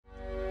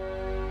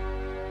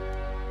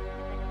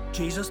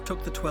Jesus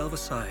took the 12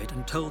 aside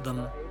and told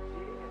them,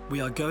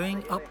 "We are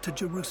going up to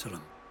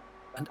Jerusalem,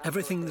 and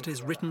everything that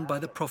is written by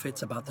the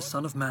prophets about the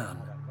Son of Man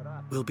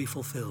will be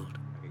fulfilled.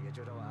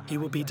 He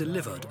will be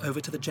delivered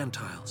over to the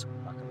Gentiles.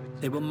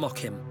 They will mock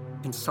him,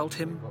 insult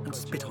him, and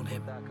spit on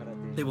him.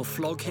 They will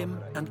flog him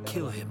and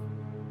kill him.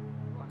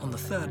 On the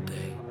third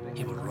day,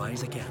 he will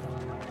rise again."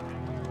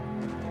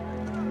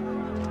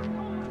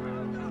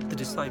 The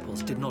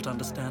disciples did not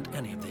understand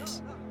any of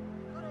this.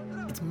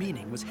 Its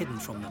meaning was hidden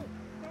from them,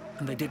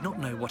 and they did not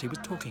know what he was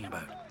talking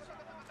about.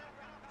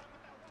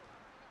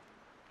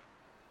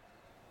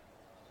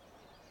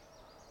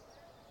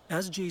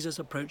 As Jesus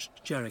approached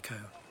Jericho,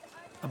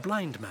 a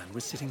blind man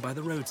was sitting by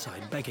the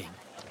roadside begging.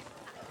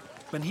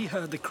 When he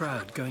heard the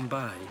crowd going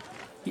by,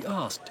 he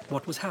asked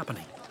what was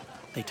happening.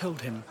 They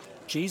told him,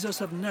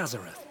 "Jesus of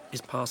Nazareth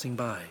is passing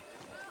by."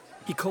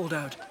 He called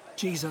out,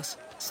 "Jesus,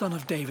 Son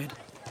of David,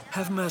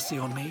 have mercy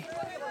on me."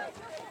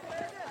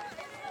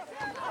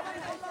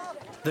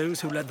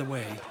 Those who led the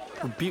way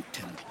rebuked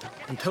him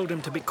and told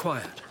him to be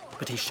quiet,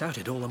 but he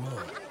shouted all the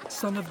more,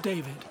 "Son of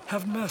David,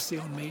 have mercy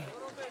on me."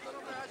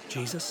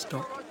 Jesus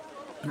stopped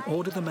and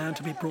ordered the man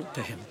to be brought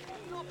to him.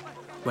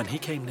 When he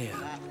came near,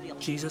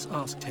 Jesus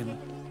asked him,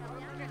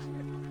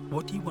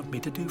 "What do you want me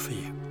to do for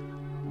you?"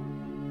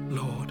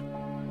 "Lord,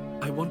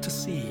 I want to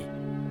see,"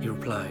 he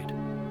replied.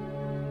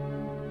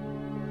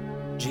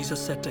 Jesus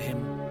said to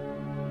him,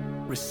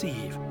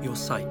 "Receive your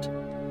sight.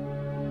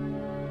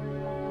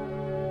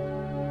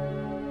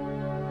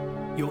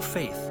 Your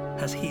faith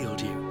has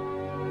healed you."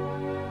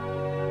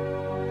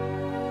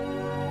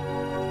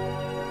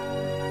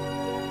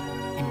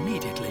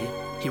 Immediately,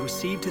 he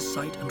received his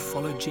sight and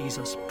followed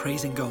Jesus,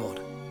 praising God.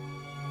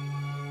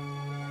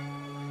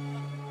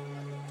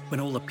 When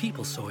all the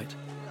people saw it,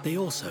 they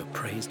also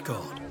praised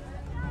God.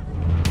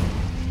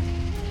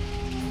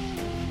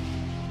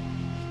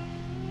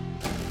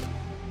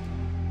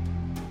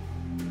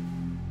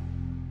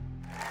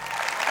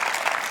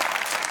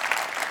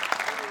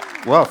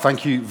 Well,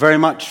 thank you very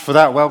much for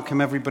that.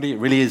 Welcome, everybody. It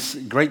really is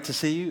great to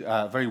see you.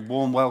 Very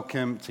warm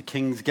welcome to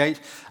Kingsgate.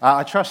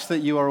 I trust that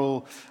you are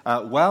all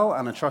well,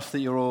 and I trust that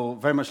you're all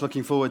very much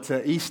looking forward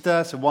to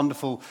Easter. It's a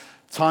wonderful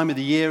time of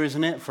the year,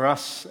 isn't it, for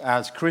us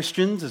as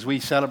Christians, as we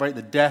celebrate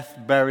the death,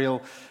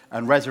 burial,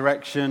 and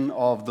resurrection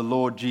of the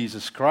Lord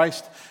Jesus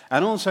Christ.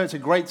 And also, it's a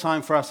great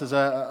time for us as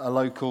a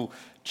local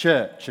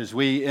church, as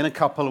we, in a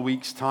couple of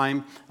weeks'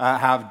 time,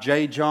 have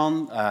J.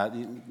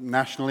 John,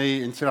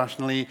 nationally,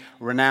 internationally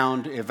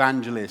renowned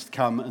evangelist,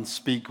 come and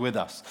speak with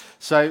us.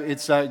 So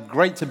it's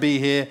great to be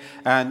here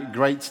and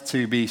great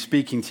to be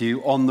speaking to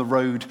you on the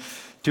road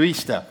to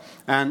Easter.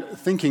 And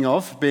thinking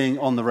of being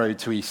on the road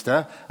to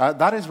Easter,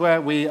 that is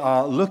where we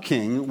are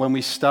looking when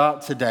we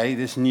start today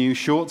this new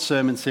short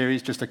sermon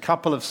series, just a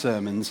couple of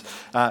sermons,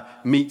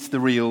 Meet the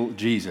Real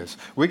Jesus.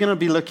 We're going to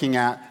be looking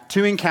at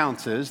two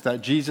encounters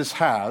that Jesus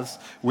has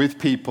with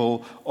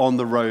people on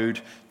the road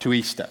to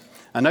Easter.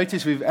 And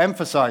notice we've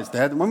emphasized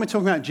there that when we're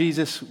talking about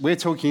Jesus, we're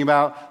talking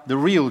about the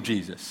real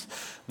Jesus.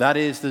 That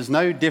is, there's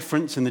no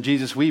difference in the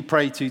Jesus we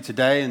pray to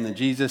today and the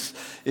Jesus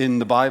in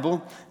the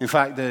Bible. In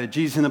fact, the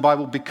Jesus in the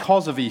Bible,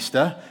 because of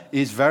Easter,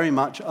 is very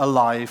much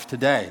alive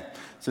today.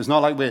 So it's not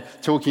like we're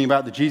talking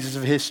about the Jesus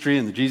of history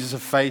and the Jesus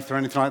of faith or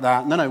anything like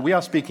that. No, we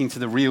are speaking to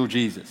the real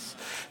Jesus.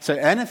 So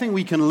anything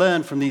we can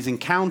learn from these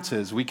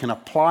encounters, we can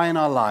apply in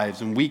our lives,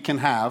 and we can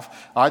have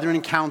either an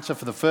encounter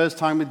for the first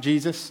time with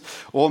Jesus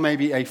or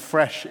maybe a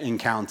fresh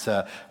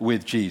encounter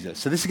with Jesus.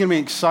 So this is going to be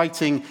an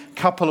exciting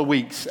couple of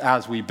weeks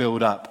as we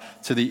build up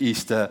to the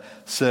Easter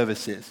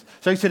services.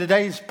 So to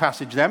today's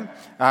passage then,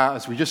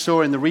 as we just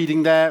saw in the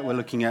reading there, we're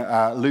looking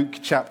at Luke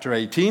chapter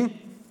 18.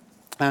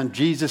 And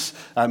Jesus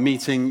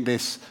meeting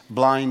this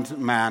blind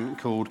man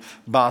called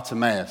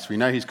Bartimaeus. We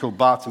know he's called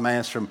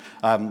Bartimaeus from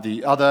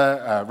the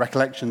other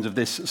recollections of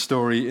this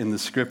story in the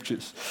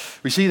scriptures.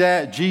 We see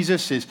there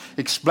Jesus is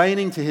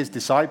explaining to his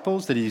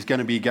disciples that he's going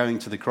to be going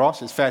to the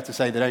cross. It's fair to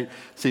say they don't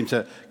seem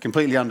to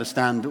completely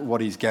understand what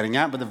he's getting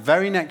at. But the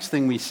very next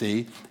thing we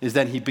see is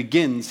then he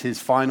begins his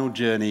final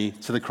journey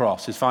to the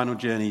cross, his final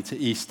journey to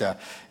Easter,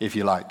 if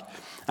you like.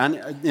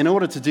 And in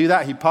order to do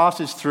that, he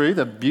passes through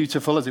the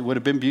beautiful, as it would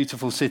have been,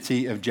 beautiful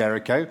city of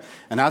Jericho.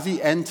 And as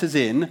he enters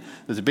in,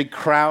 there's a big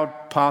crowd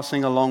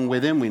passing along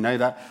with him. We know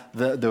that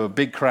there were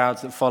big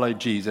crowds that followed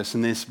Jesus.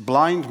 And this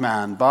blind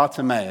man,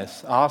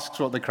 Bartimaeus, asks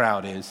what the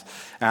crowd is.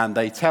 And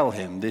they tell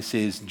him this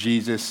is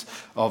Jesus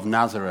of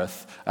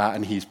Nazareth,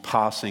 and he's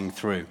passing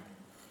through.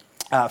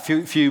 A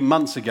few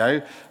months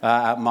ago,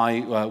 at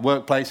my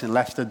workplace in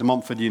Leicester, De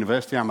Montfort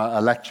University, I'm a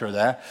lecturer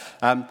there,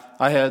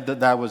 I heard that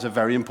there was a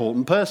very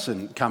important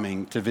person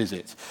coming to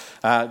visit.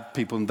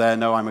 People there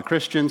know I'm a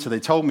Christian, so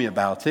they told me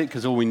about it,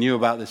 because all we knew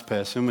about this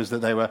person was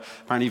that they were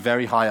apparently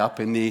very high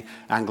up in the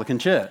Anglican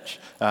Church.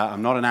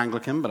 I'm not an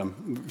Anglican, but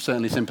I'm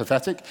certainly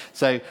sympathetic.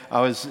 So I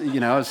was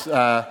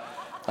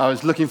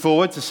looking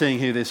forward to seeing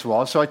who this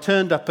was. So I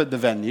turned up at the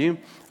venue,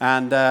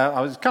 and I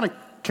was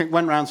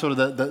went around sort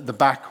of the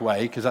back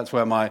way, because that's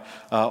where my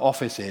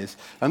office is.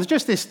 And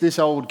there's just this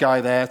old guy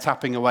there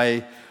tapping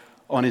away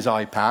on his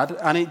iPad,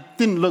 and it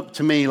didn't look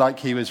to me like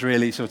he was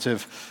really sort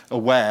of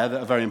aware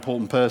that a very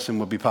important person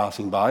would be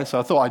passing by. So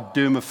I thought I'd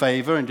do him a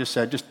favor and just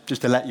said,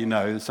 just to let you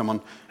know, there's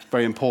someone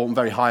very important,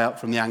 very high up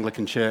from the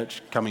Anglican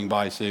Church coming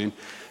by soon.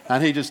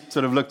 And he just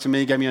sort of looked at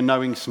me, gave me a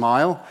knowing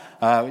smile,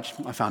 which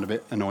I found a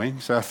bit annoying.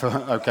 So I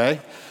thought,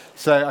 okay.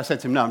 So I said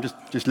to him, no, I'm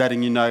just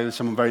letting you know there's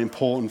someone very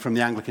important from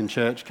the Anglican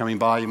Church coming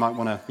by. You might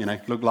want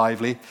to, look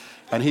lively.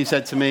 And he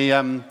said to me,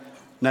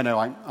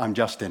 no, I'm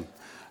Justin.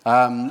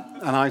 And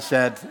I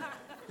said,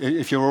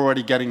 if you're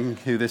already getting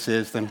who this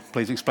is, then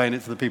please explain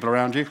it to the people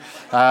around you.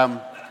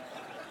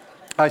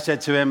 I said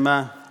to him,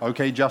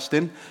 okay,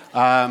 Justin.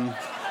 I'm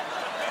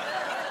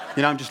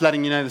just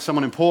letting you know there's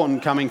someone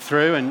important coming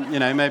through, and,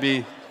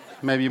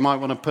 maybe you might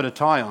want to put a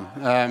tie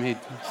on. He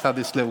had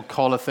this little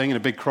collar thing and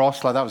a big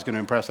cross, like that was going to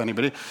impress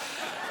anybody.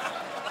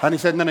 And he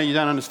said, no, you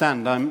don't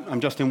understand. I'm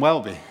Justin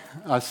Welby.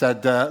 I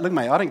said, look,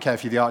 mate, I don't care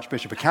if you're the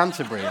Archbishop of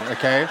Canterbury,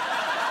 okay?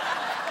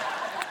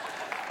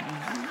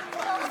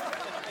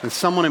 There's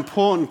someone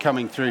important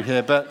coming through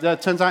here, but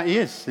it turns out he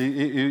is.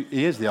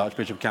 He is the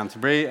Archbishop of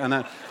Canterbury.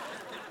 And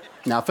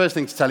now, first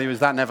thing to tell you is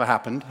that never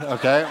happened,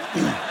 okay?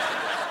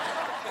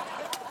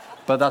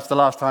 But that's the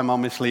last time I'll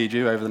mislead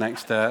you over the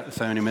next so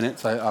many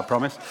minutes, I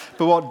promise.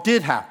 But what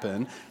did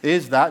happen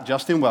is that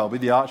Justin Welby,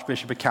 the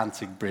Archbishop of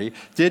Canterbury,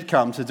 did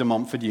come to De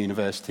Montfort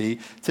University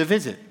to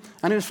visit.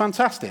 And it was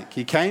fantastic.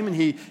 He came and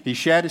he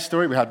shared his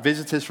story. We had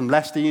visitors from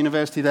Leicester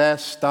University there,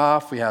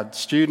 staff, we had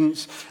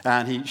students,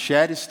 and he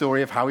shared his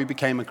story of how he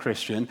became a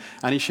Christian,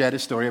 and he shared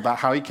his story about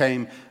how he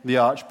became the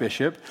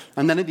Archbishop.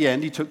 And then at the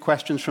end, he took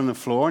questions from the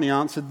floor and he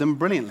answered them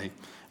brilliantly.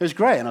 It was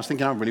great, and I was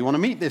thinking, I really want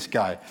to meet this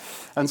guy.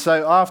 And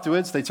so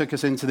afterwards, they took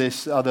us into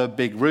this other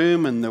big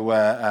room, and there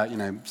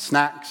were,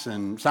 snacks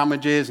and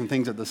sandwiches and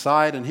things at the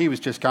side, and he was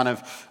just kind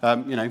of,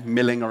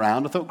 milling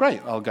around. I thought, great,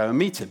 I'll go and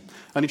meet him.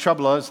 Only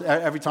trouble was,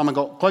 every time I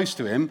got close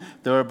to him,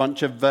 there were a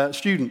bunch of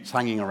students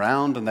hanging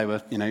around, and they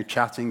were,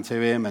 chatting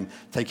to him and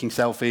taking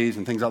selfies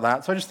and things like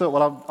that. So I just thought,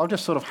 well, I'll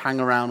just sort of hang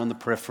around on the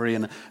periphery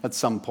and at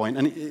some point.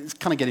 And it's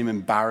kind of getting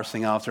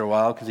embarrassing after a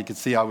while, because he could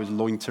see I was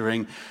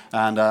loitering,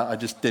 and I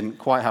just didn't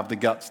quite have the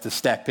guts to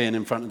step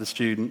in front of the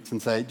students and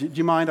say, do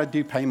you mind? I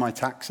do pay my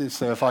taxes,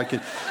 so if I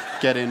could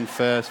get in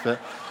first.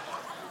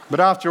 But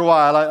after a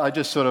while, I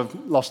just sort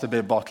of lost a bit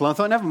of bottle. And I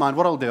thought, never mind,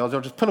 what I'll do is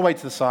I'll just pull away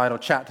to the side, I'll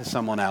chat to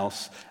someone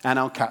else, and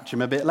I'll catch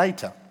him a bit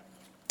later.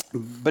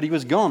 But he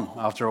was gone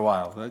after a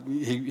while.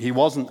 He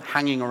wasn't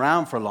hanging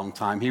around for a long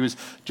time. He was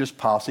just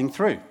passing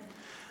through.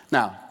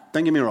 Now,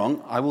 don't get me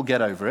wrong, I will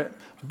get over it,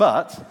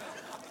 but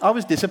I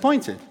was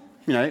disappointed.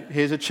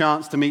 Here's a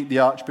chance to meet the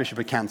Archbishop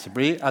of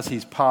Canterbury as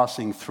he's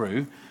passing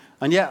through,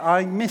 and yet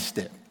I missed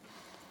it.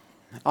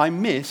 I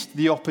missed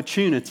the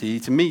opportunity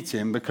to meet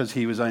him because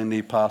he was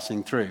only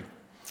passing through.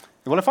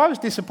 Well, if I was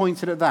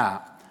disappointed at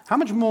that, how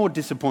much more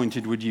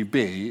disappointed would you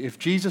be if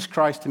Jesus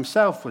Christ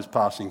himself was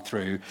passing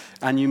through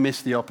and you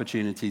missed the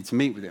opportunity to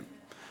meet with him?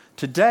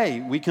 Today,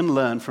 we can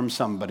learn from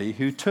somebody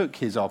who took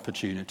his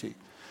opportunity.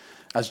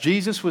 As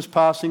Jesus was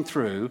passing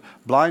through,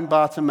 blind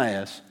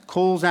Bartimaeus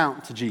calls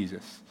out to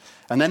Jesus.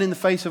 And then in the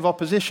face of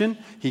opposition,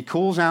 he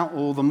calls out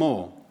all the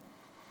more.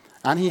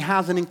 And he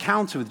has an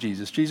encounter with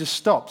Jesus. Jesus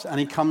stops and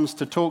he comes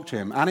to talk to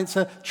him. And it's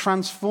a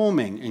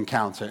transforming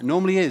encounter. It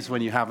normally is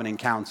when you have an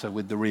encounter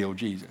with the real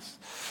Jesus.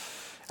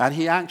 And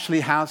he actually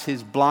has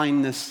his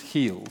blindness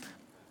healed.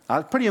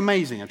 Pretty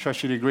amazing. I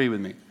trust you'd agree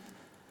with me.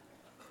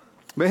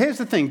 But here's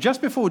the thing.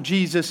 Just before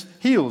Jesus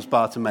heals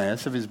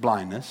Bartimaeus of his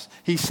blindness,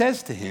 he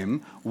says to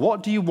him,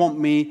 "What do you want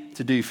me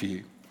to do for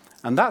you?"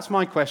 And that's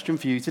my question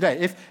for you today.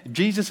 If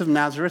Jesus of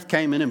Nazareth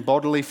came in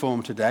bodily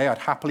form today, I'd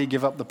happily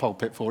give up the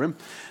pulpit for him.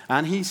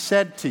 And he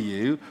said to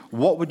you,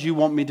 "What would you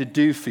want me to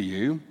do for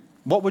you?"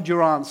 What would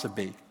your answer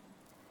be?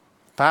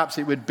 Perhaps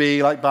it would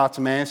be like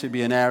Bartimaeus, it would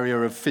be an area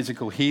of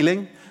physical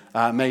healing.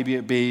 Maybe it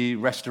would be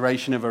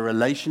restoration of a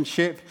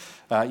relationship,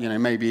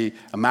 maybe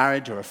a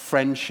marriage or a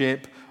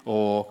friendship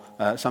or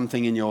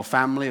something in your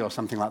family or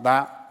something like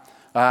that.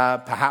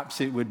 Perhaps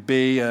it would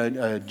be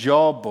a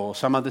job or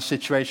some other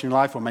situation in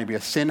life, or maybe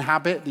a sin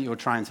habit that you're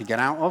trying to get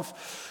out of.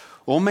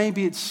 Or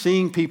maybe it's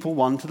seeing people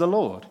won to the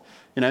Lord.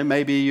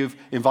 Maybe you've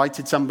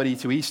invited somebody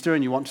to Easter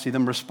and you want to see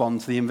them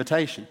respond to the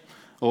invitation.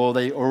 Or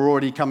they are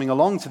already coming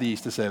along to the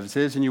Easter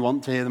services and you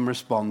want to hear them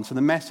respond to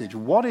the message.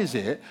 What is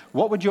it?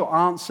 What would your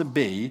answer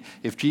be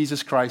if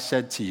Jesus Christ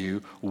said to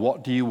you,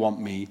 "What do you want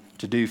me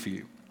to do for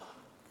you?"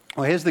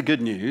 Well, here's the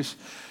good news.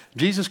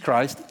 Jesus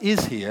Christ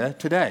is here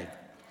today.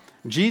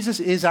 Jesus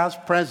is as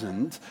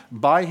present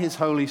by his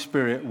Holy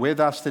Spirit with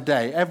us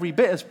today, every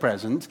bit as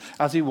present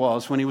as he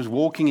was when he was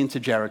walking into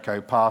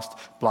Jericho past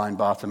blind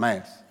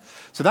Bartimaeus.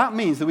 So that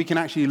means that we can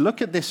actually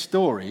look at this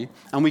story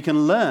and we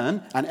can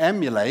learn and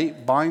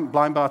emulate blind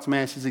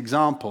Bartimaeus'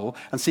 example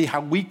and see how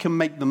we can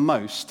make the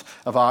most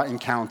of our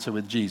encounter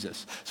with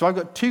Jesus. So I've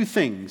got two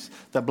things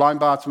that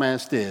blind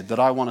Bartimaeus did that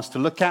I want us to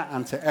look at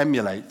and to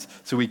emulate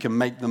so we can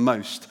make the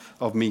most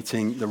of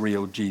meeting the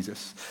real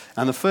Jesus.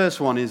 And the first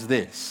one is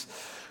this: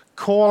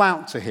 call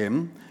out to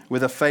him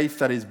with a faith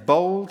that is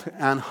bold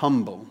and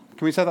humble.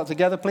 Can we say that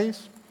together,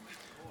 please?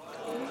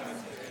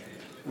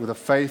 with a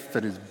faith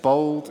that is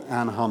bold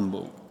and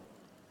humble.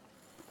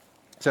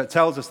 So it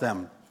tells us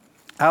then,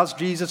 as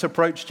Jesus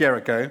approached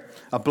Jericho,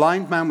 a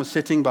blind man was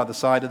sitting by the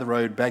side of the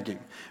road begging.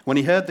 When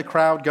he heard the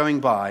crowd going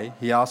by,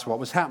 he asked what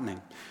was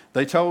happening.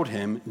 They told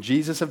him,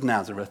 Jesus of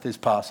Nazareth is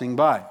passing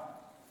by.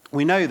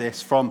 We know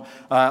this from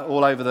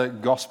all over the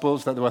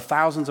Gospels, that there were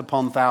thousands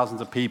upon thousands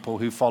of people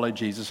who followed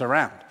Jesus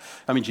around.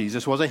 I mean,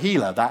 Jesus was a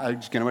healer. That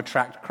was going to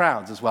attract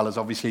crowds, as well as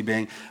obviously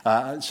being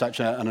such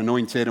an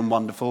anointed and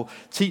wonderful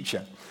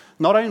teacher.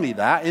 Not only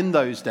that, in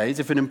those days,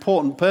 if an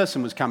important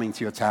person was coming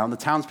to your town, the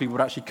townspeople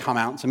would actually come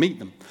out to meet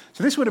them.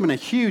 So this would have been a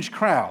huge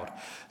crowd.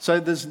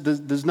 So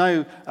there's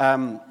no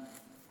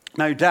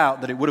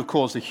doubt that it would have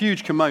caused a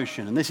huge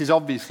commotion. And this is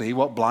obviously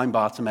what blind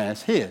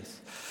Bartimaeus hears.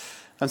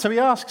 And so he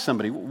asks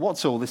somebody,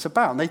 what's all this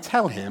about? And they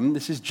tell him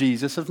this is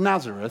Jesus of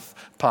Nazareth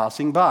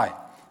passing by.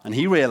 And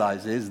he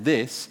realizes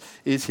this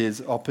is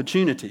his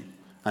opportunity.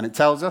 And it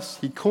tells us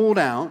he called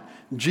out,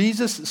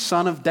 Jesus,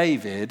 son of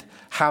David,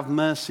 have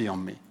mercy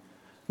on me.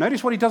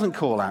 Notice what he doesn't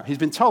call out. He's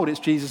been told it's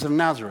Jesus of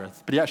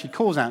Nazareth, but he actually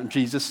calls out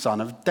Jesus,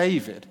 son of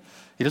David.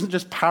 He doesn't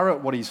just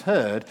parrot what he's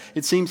heard.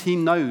 It seems he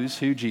knows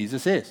who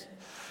Jesus is.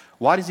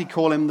 Why does he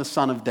call him the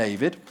son of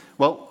David?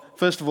 Well,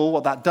 first of all,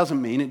 what that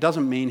doesn't mean, it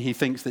doesn't mean he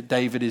thinks that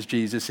David is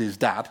Jesus'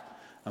 dad.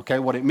 Okay,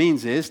 what it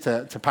means is,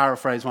 to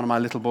paraphrase one of my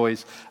little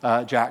boys,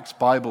 Jack's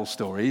Bible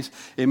stories,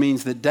 it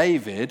means that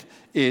David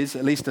is,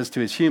 at least as to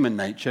his human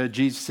nature,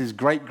 Jesus'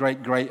 great,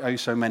 oh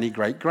so many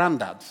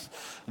great-granddads.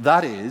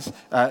 That is,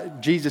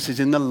 Jesus is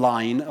in the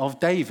line of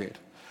David.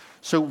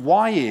 So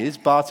why is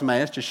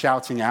Bartimaeus just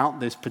shouting out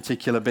this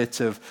particular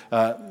bit of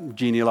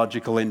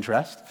genealogical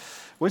interest?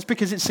 Well, it's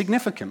because it's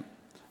significant.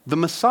 The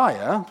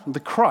Messiah, the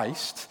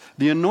Christ,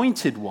 the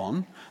anointed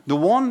one, the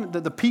one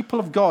that the people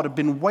of God have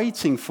been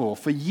waiting for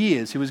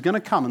years, who was going to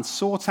come and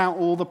sort out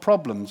all the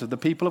problems of the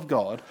people of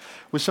God,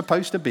 was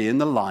supposed to be in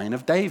the line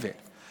of David.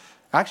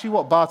 Actually,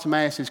 what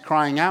Bartimaeus is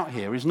crying out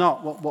here is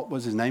not, what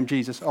was his name?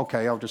 Jesus.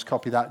 Okay, I'll just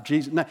copy that.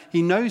 Jesus. No,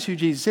 he knows who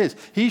Jesus is.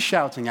 He's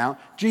shouting out,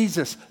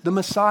 Jesus, the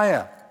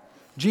Messiah.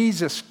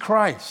 Jesus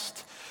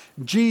Christ.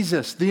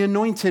 Jesus, the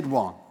anointed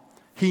one.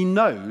 He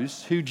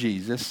knows who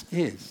Jesus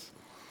is.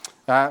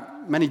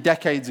 Many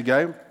decades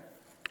ago,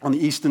 on the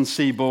eastern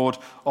seaboard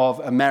of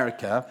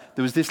America,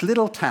 there was this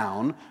little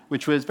town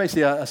which was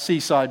basically a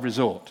seaside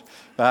resort.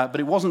 But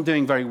it wasn't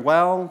doing very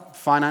well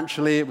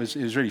financially. It was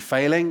really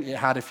failing. It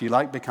had, if you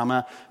like, become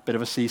a bit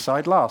of a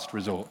seaside last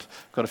resort.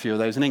 Got a few of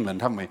those in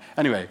England, haven't we?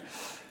 Anyway,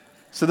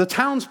 so the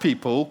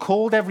townspeople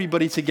called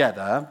everybody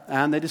together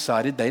and they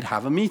decided they'd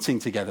have a meeting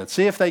together to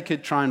see if they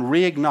could try and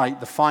reignite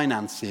the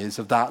finances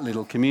of that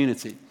little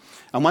community.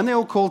 And when they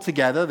all called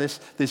together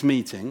this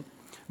meeting,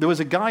 there was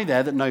a guy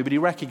there that nobody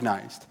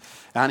recognized.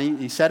 And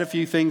he said a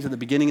few things at the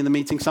beginning of the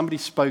meeting. Somebody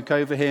spoke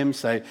over him,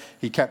 so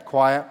he kept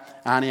quiet.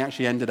 And he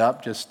actually ended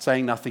up just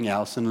saying nothing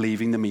else and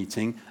leaving the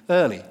meeting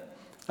early.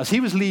 As he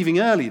was leaving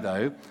early,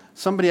 though,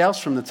 somebody else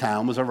from the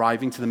town was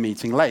arriving to the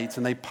meeting late.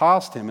 And they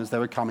passed him as they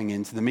were coming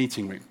into the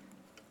meeting room.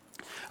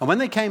 And when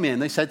they came in,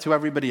 they said to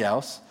everybody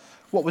else,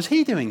 what was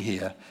he doing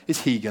here?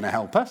 Is he going to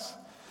help us?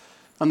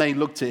 And they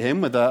looked at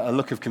him with a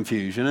look of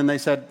confusion. And they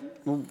said,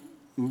 well,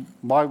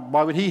 why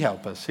would he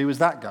help us? Who was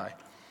that guy?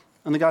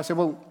 And the guy said,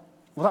 well,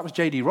 that was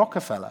J.D.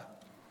 Rockefeller.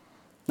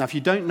 Now, if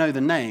you don't know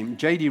the name,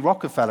 J.D.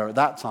 Rockefeller at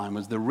that time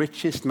was the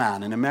richest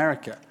man in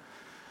America.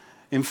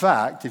 In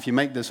fact, if you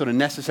make the sort of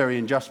necessary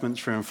adjustments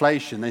for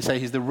inflation, they say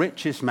he's the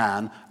richest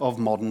man of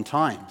modern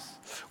times.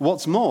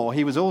 What's more,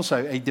 he was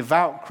also a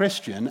devout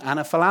Christian and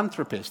a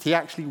philanthropist. He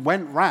actually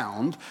went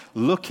round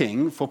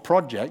looking for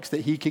projects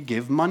that he could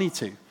give money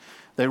to.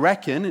 They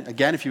reckon,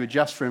 again, if you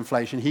adjust for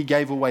inflation, he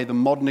gave away the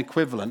modern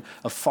equivalent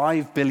of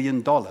 $5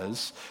 billion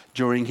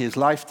during his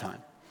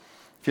lifetime.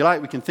 If you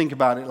like, we can think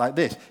about it like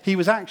this. He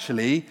was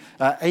actually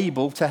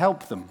able to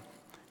help them.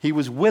 He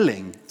was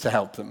willing to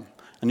help them.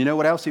 And you know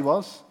what else he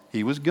was?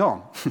 He was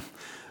gone.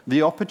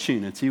 The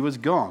opportunity was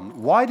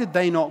gone. Why did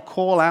they not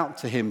call out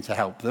to him to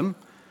help them?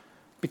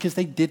 Because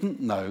they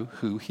didn't know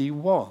who he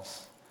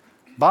was.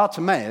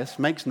 Bartimaeus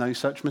makes no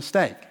such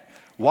mistake.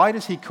 Why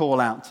does he call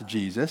out to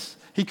Jesus?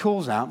 He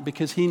calls out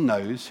because he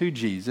knows who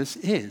Jesus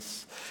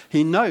is.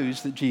 He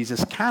knows that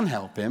Jesus can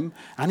help him,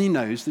 and he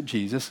knows that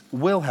Jesus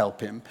will help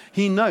him.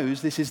 He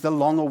knows this is the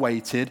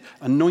long-awaited,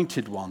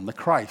 anointed one, the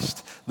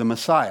Christ, the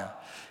Messiah.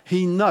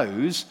 He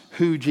knows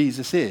who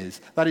Jesus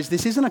is. That is,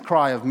 this isn't a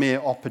cry of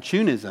mere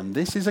opportunism.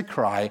 This is a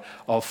cry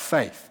of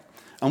faith.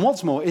 And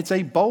what's more, it's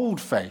a bold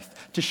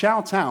faith. To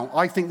shout out,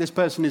 I think this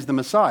person is the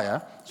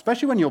Messiah,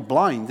 especially when you're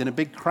blind in a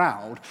big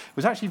crowd,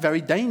 was actually very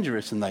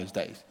dangerous in those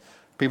days.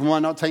 People might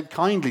not take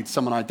kindly to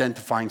someone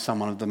identifying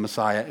someone as the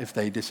Messiah if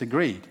they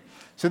disagreed.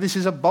 So this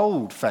is a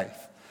bold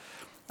faith.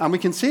 And we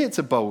can see it's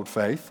a bold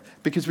faith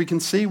because we can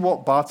see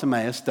what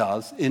Bartimaeus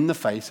does in the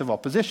face of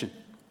opposition.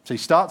 So he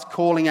starts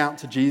calling out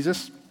to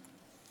Jesus.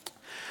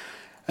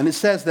 And it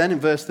says then in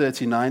verse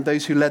 39,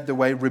 those who led the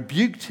way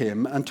rebuked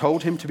him and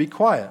told him to be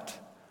quiet.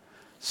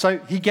 So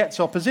he gets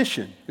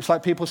opposition. It's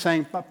like people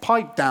saying,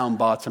 pipe down,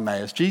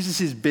 Bartimaeus.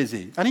 Jesus is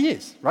busy. And he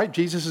is, right?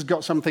 Jesus has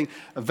got something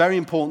very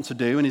important to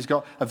do, and he's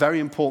got a very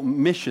important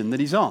mission that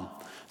he's on.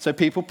 So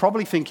people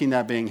probably thinking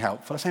they're being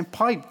helpful are saying,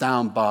 pipe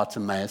down,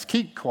 Bartimaeus.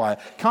 Keep quiet.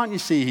 Can't you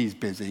see he's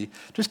busy?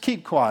 Just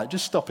keep quiet.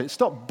 Just stop it.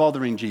 Stop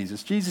bothering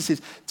Jesus. Jesus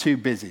is too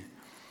busy.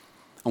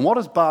 And what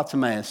does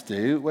Bartimaeus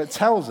do? Well, it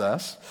tells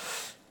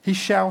us he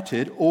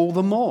shouted all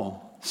the more,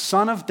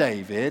 Son of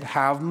David,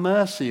 have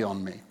mercy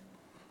on me.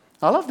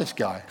 I love this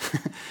guy.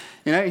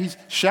 He's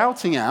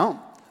shouting out.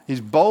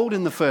 He's bold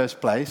in the first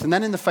place. And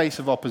then in the face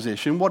of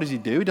opposition, what does he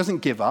do? He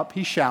doesn't give up.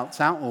 He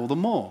shouts out all the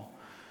more.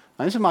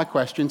 Now, this is my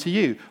question to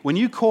you. When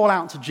you call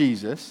out to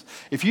Jesus,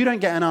 if you don't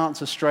get an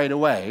answer straight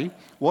away,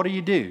 what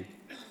do? Do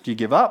you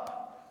give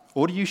up?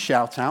 Or do you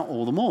shout out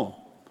all the more?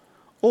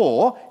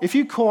 Or if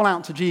you call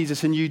out to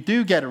Jesus and you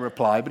do get a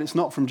reply, but it's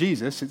not from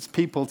Jesus, it's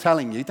people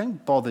telling you,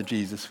 don't bother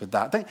Jesus with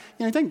that.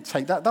 Don't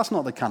take that. That's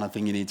not the kind of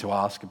thing you need to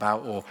ask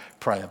about or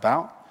pray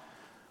about.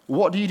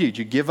 What do? Do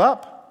you give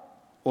up?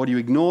 Or do you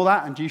ignore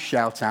that and do you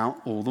shout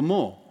out all the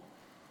more?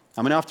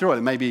 I mean, after all,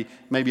 it may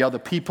be other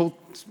people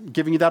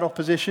giving you that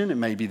opposition. It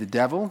may be the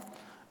devil.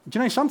 Do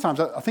you know, sometimes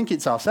I think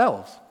it's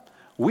ourselves.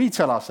 We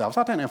tell ourselves,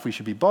 I don't know if we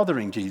should be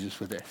bothering Jesus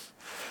with this.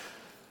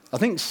 I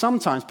think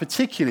sometimes,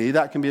 particularly,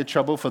 that can be a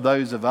trouble for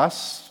those of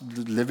us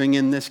living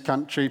in this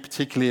country,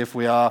 particularly if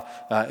we are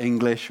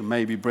English or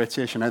maybe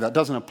British. I know that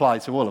doesn't apply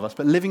to all of us,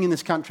 but living in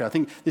this country, I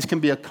think this can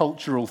be a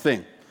cultural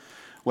thing.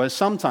 Whereas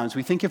sometimes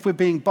we think if we're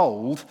being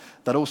bold,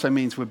 that also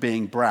means we're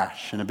being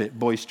brash and a bit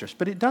boisterous,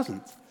 but it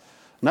doesn't.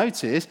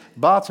 Notice,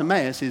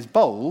 Bartimaeus is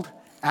bold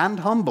and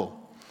humble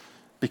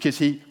because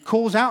he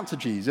calls out to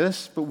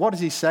Jesus, but what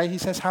does he say? He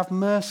says, have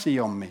mercy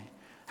on me.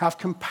 Have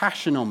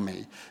compassion on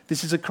me.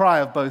 This is a cry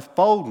of both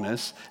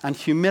boldness and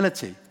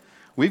humility.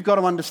 We've got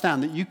to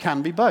understand that you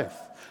can be both.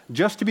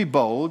 Just to be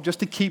bold, just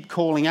to keep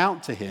calling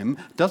out to him,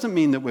 doesn't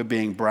mean that we're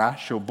being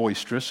brash or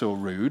boisterous or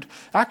rude.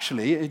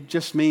 Actually, it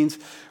just means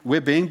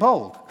we're being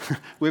bold.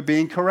 We're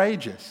being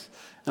courageous.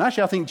 And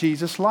actually, I think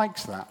Jesus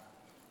likes that.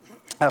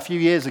 A few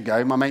years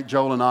ago, my mate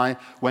Joel and I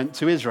went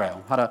to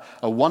Israel. Had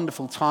a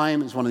wonderful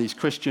time. It was one of these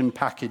Christian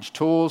package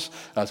tours.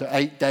 So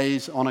 8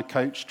 days on a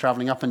coach,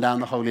 traveling up and down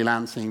the Holy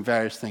Land, seeing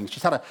various things.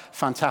 Just had a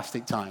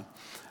fantastic time.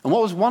 And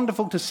what was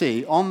wonderful to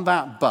see on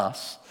that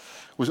bus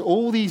was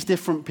all these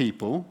different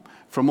people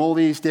from all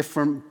these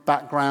different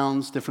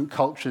backgrounds, different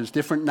cultures,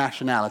 different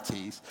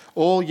nationalities,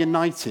 all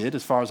united,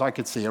 as far as I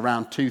could see,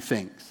 around two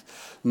things.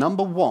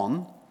 Number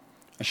one,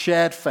 a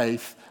shared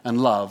faith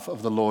and love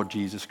of the Lord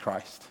Jesus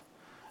Christ.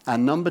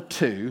 And number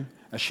two,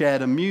 a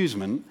shared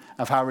amusement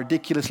of how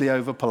ridiculously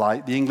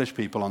overpolite the English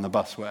people on the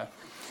bus were.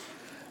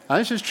 And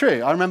this is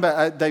true. I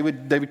remember they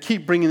would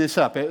keep bringing this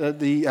up. At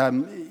the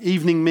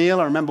evening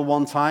meal, I remember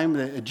one time,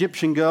 the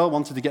Egyptian girl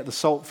wanted to get the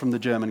salt from the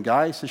German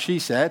guy. So she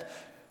said,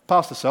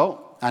 pass the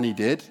salt. And he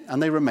did.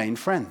 And they remained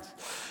friends.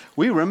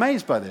 We were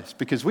amazed by this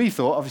because we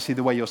thought, obviously,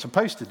 the way you're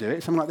supposed to do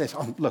it, something like this.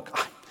 Oh, look,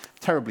 I'm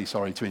terribly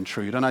sorry to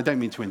intrude, and I don't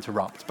mean to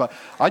interrupt, but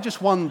I just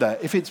wonder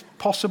if it's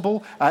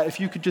possible, if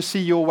you could just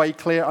see your way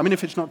clear. I mean,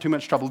 if it's not too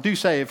much trouble, do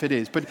say if it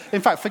is. But in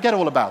fact, forget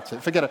all about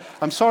it. Forget it.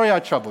 I'm sorry I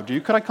troubled you.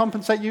 Could I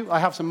compensate you? I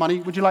have some money.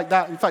 Would you like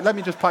that? In fact, let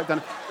me just pipe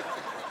down.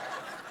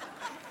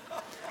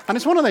 And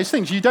it's one of those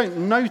things you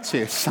don't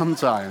notice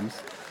sometimes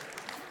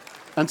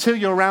until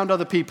you're around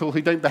other people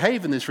who don't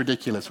behave in this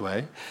ridiculous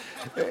way.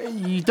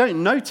 You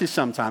don't notice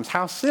sometimes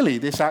how silly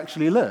this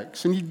actually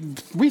looks. And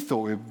we thought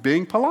we were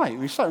being polite.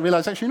 We started to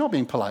realize actually not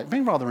being polite,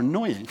 being rather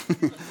annoying.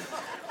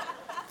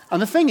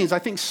 And the thing is, I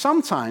think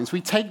sometimes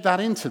we take that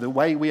into the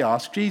way we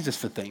ask Jesus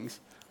for things.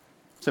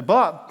 So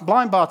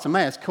blind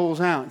Bartimaeus calls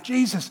out,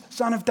 Jesus,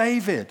 Son of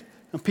David.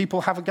 And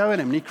people have a go at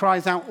him, and he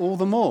cries out all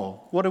the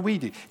more. What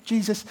do?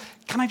 Jesus,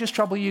 can I just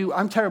trouble you?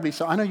 I'm terribly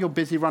sorry. I know you're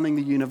busy running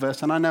the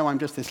universe, and I know I'm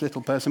just this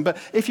little person, but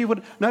if you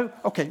would... No?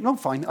 Okay, no,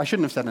 fine. I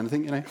shouldn't have said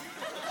anything,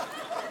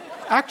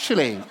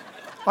 Actually,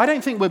 I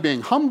don't think we're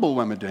being humble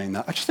when we're doing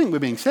that. I just think we're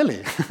being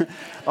silly.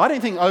 I don't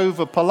think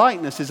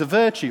over-politeness is a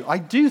virtue. I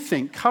do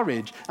think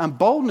courage and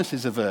boldness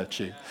is a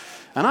virtue.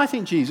 And I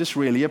think Jesus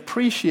really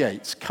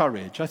appreciates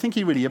courage. I think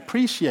he really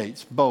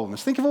appreciates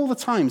boldness. Think of all the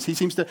times he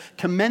seems to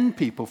commend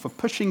people for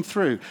pushing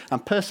through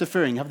and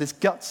persevering, have this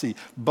gutsy,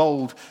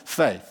 bold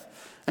faith.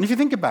 And if you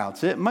think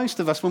about it, most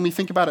of us, when we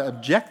think about it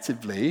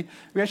objectively,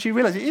 we actually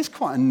realize it is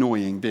quite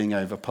annoying being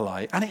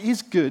over-polite. And it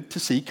is good to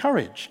see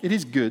courage. It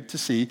is good to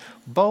see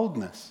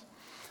boldness.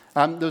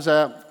 There was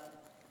a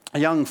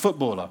young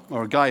footballer,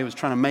 or a guy who was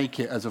trying to make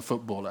it as a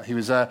footballer. He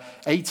was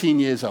 18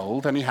 years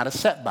old, and he had a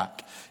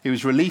setback. He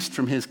was released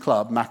from his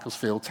club,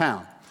 Macclesfield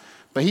Town.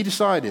 But he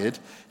decided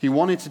he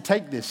wanted to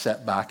take this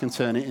setback and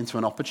turn it into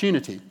an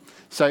opportunity.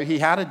 So he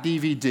had a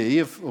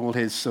DVD of all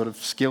his sort of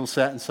skill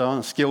set and so on,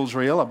 a skills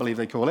reel, I believe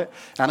they call it,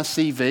 and a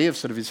CV of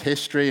sort of his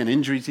history and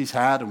injuries he's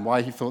had and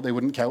why he thought they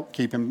wouldn't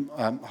keep him,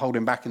 hold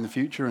him back in the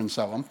future and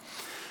so on.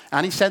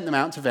 And he sent them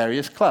out to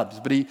various clubs,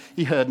 but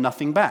he heard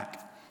nothing back.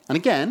 And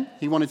again,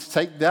 he wanted to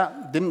take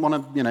that, didn't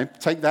want to,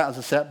 take that as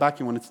a setback.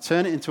 He wanted to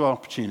turn it into an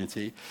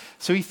opportunity.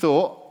 So he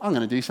thought, I'm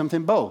going to do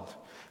something bold.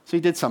 So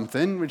he did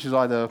something which is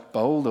either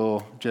bold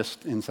or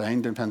just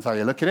insane, depends how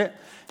you look at it.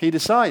 He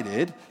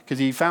decided, because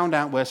he found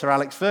out where Sir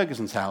Alex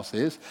Ferguson's house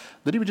is,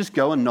 that he would just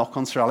go and knock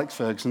on Sir Alex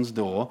Ferguson's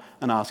door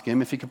and ask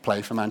him if he could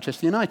play for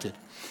Manchester United.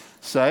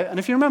 So, and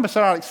if you remember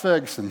Sir Alex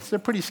Ferguson, he's a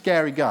pretty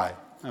scary guy,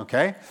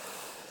 okay?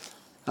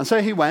 And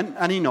so he went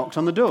and he knocked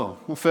on the door.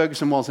 Well,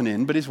 Ferguson wasn't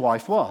in, but his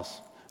wife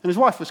was. And his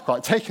wife was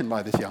quite taken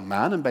by this young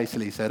man and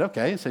basically said,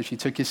 okay. So she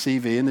took his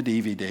CV and the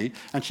DVD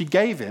and she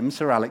gave him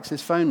Sir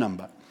Alex's phone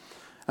number.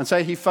 And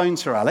so he phoned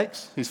Sir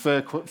Alex. His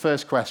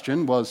first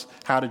question was,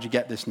 how did you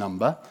get this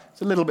number?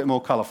 It's a little bit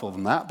more colourful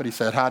than that, but he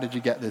said, how did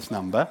you get this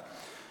number?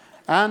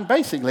 And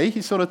basically,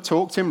 he sort of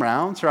talked him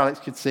round. Sir Alex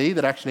could see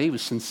that actually he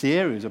was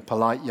sincere, he was a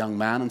polite young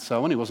man and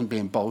so on. He wasn't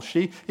being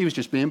bolshy, he was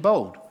just being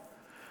bold.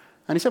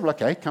 And he said, well,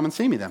 okay, come and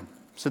see me then.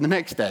 So the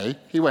next day,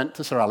 he went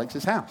to Sir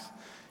Alex's house.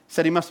 He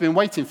said he must have been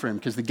waiting for him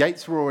because the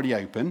gates were already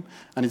open,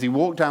 and as he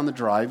walked down the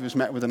drive, he was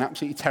met with an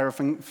absolutely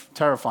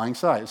terrifying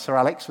sight. Sir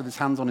Alex with his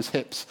hands on his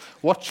hips,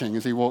 watching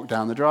as he walked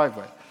down the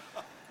driveway.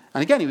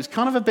 And again, he was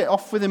kind of a bit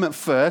off with him at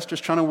first,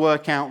 just trying to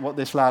work out what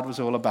this lad was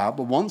all about.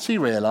 But once he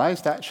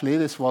realized, actually,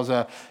 this was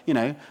a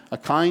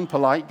kind,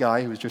 polite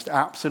guy who was just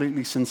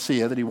absolutely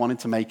sincere that he wanted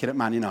to make it at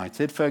Man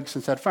United,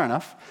 Ferguson said, fair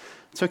enough.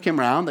 Took him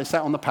round, they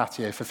sat on the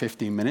patio for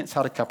 15 minutes,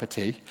 had a cup of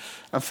tea,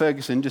 and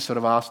Ferguson just sort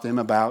of asked him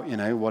about,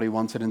 what he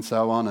wanted and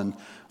so on, and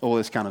all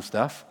this kind of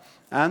stuff.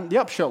 And the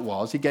upshot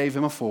was, he gave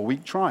him a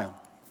 4-week trial.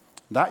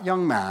 That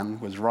young man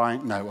was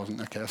Ryan, no, it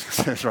wasn't, okay,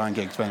 it was Ryan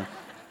Giggs.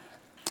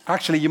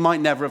 Actually, you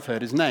might never have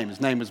heard his name. His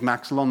name was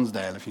Max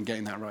Lonsdale, if you're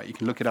getting that right. You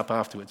can look it up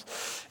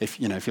afterwards. If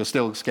you're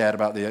still scared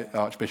about the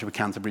Archbishop of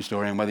Canterbury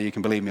story and whether you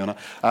can believe me or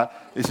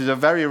not. This is a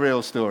very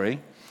real story.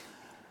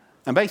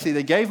 And basically,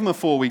 they gave him a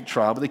 4-week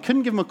trial, but they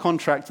couldn't give him a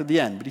contract at the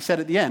end. But he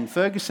said at the end,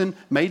 Ferguson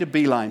made a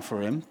beeline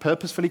for him,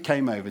 purposefully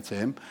came over to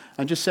him,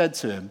 and just said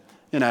to him,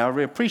 I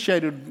really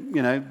appreciated,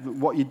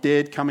 what you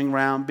did, coming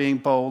round, being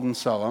bold and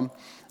so on.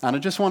 And I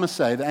just want to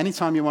say that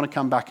anytime you want to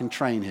come back and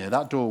train here,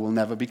 that door will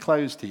never be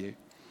closed to you.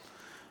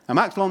 And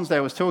Max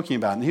Lonsdale was talking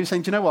about it, and he was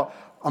saying, do you know what?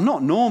 I'm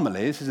not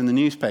normally, this is in the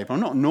newspaper, I'm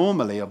not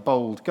normally a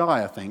bold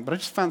guy, I think, but I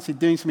just fancied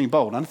doing something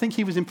bold. And I think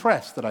he was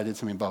impressed that I did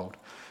something bold.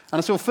 And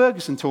I saw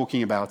Ferguson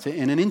talking about it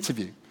in an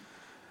interview.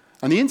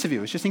 And the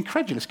interviewer was just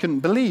incredulous,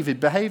 couldn't believe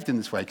he'd behaved in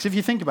this way. Because if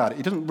you think about it,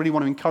 he doesn't really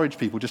want to encourage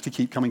people just to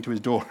keep coming to his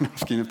door and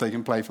asking if they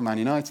can play for Man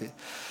United.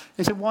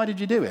 He said, why did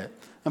you do it?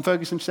 And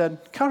Ferguson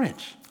said,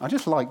 courage. I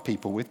just like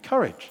people with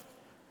courage.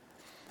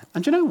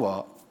 And do you know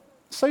what?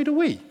 So do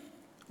we.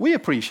 We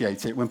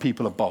appreciate it when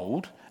people are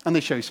bold and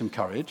they show some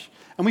courage.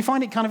 And we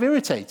find it kind of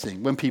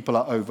irritating when people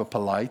are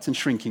over-polite and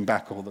shrinking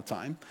back all the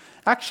time.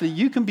 Actually,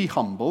 you can be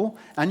humble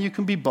and you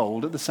can be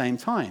bold at the same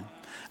time.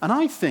 And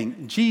I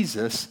think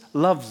Jesus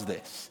loves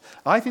this.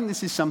 I think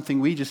this is something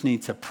we just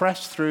need to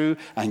press through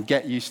and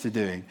get used to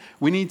doing.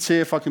 We need to,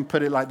 if I can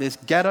put it like this,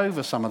 get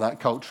over some of that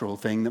cultural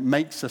thing that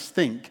makes us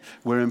think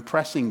we're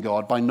impressing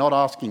God by not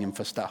asking him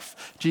for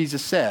stuff.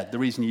 Jesus said the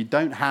reason you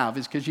don't have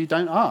is because you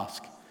don't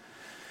ask.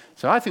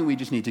 So I think we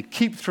just need to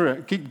keep through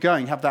it, keep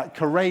going, have that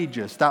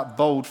courageous, that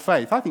bold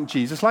faith. I think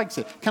Jesus likes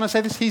it. Can I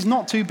say this? He's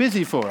not too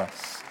busy for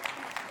us.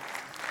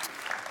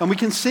 And we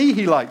can see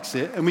he likes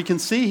it, and we can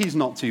see he's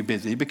not too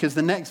busy, because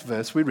the next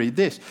verse we read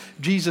this.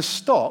 Jesus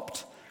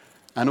stopped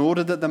and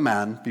ordered that the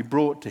man be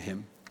brought to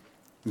him.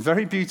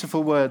 Very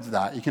beautiful words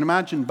that. You can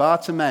imagine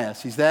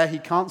Bartimaeus. He's there, he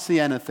can't see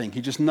anything.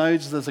 He just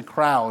knows there's a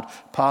crowd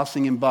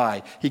passing him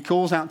by. He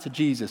calls out to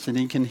Jesus, and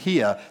he can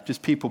hear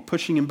just people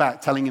pushing him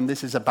back, telling him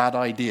this is a bad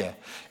idea.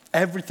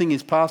 Everything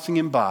is passing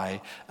him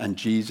by, and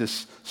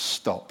Jesus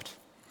stopped.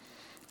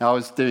 Now, I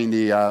was doing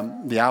the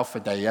Alpha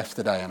Day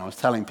yesterday, and I was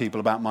telling people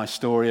about my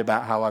story,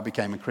 about how I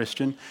became a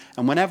Christian.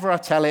 And whenever I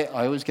tell it,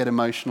 I always get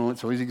emotional.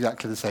 It's always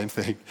exactly the same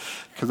thing,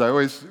 because I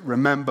always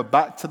remember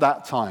back to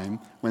that time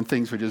when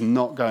things were just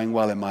not going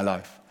well in my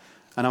life.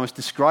 And I was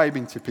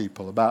describing to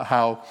people about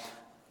how,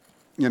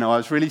 I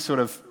was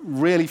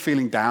really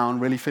feeling down,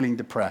 really feeling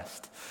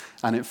depressed.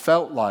 And it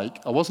felt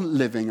like I wasn't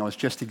living, I was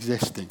just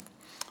existing.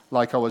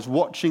 Like I was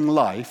watching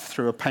life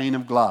through a pane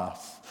of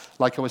glass,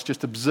 like I was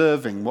just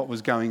observing what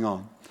was going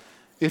on.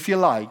 If you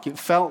like, it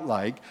felt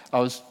like I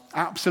was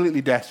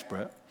absolutely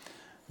desperate,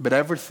 but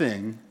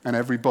everything and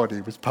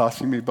everybody was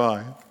passing me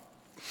by.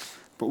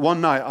 But one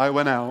night I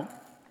went out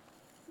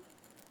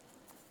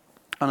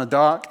on a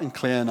dark and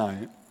clear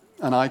night,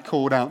 and I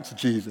called out to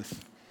Jesus.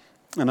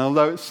 And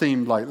although it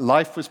seemed like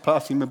life was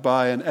passing me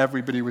by and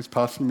everybody was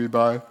passing me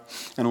by,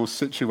 and all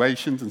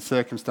situations and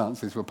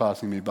circumstances were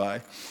passing me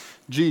by,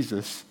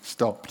 Jesus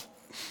stopped.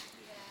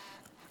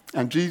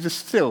 And Jesus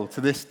still,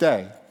 to this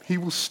day, he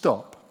will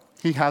stop.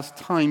 He has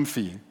time for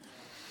you.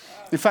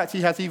 In fact,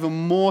 he has even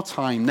more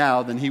time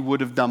now than he would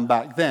have done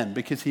back then,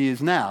 because he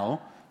is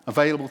now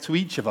available to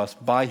each of us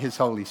by his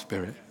Holy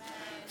Spirit.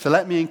 So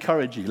let me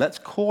encourage you. Let's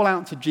call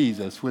out to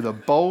Jesus with a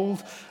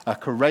bold, a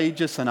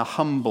courageous, and a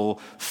humble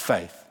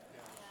faith.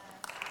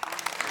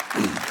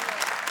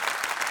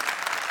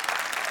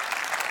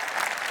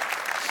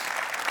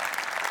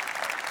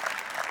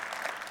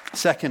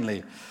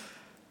 Secondly,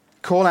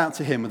 Call out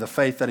to him with a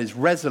faith that is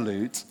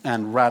resolute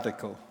and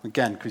radical.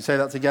 Again, can we say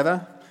that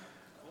together?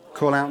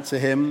 Call out to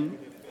him.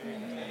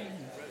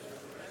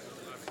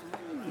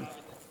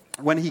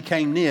 When he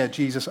came near,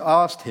 Jesus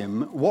asked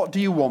him, "What do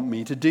you want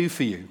me to do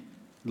for you?"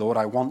 "Lord,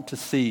 I want to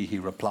see," he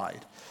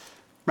replied.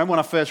 Remember when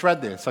I first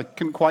read this, I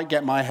couldn't quite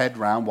get my head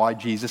around why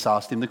Jesus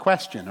asked him the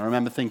question. I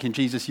remember thinking,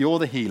 Jesus, you're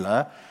the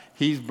healer.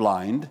 He's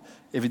blind.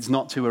 If it's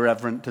not too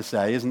irreverent to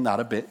say, isn't that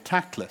a bit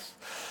tactless?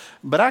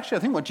 But actually, I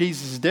think what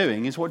Jesus is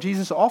doing is what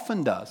Jesus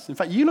often does. In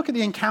fact, you look at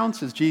the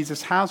encounters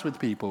Jesus has with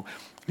people,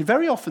 he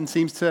very often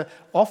seems to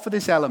offer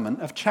this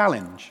element of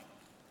challenge.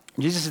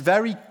 Jesus is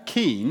very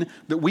keen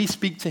that we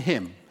speak to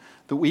him,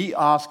 that we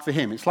ask for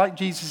him. It's like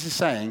Jesus is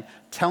saying,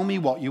 tell me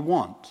what you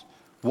want.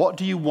 What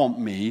do you want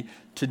me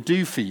to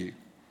do for you?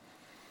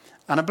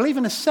 And I believe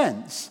in a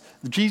sense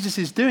that Jesus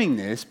is doing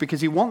this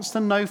because he wants to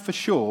know for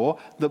sure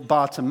that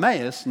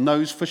Bartimaeus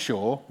knows for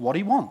sure what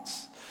he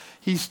wants.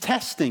 He's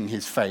testing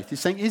his faith.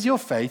 He's saying, is your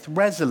faith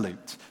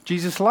resolute?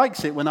 Jesus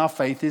likes it when our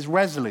faith is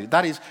resolute.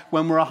 That is,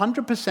 when we're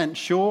 100%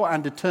 sure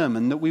and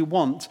determined that we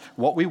want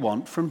what we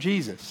want from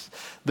Jesus.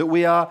 That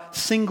we are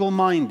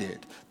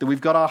single-minded. That we've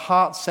got our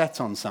heart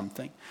set on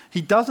something.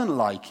 He doesn't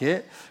like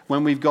it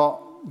when we've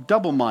got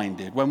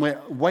double-minded, when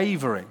we're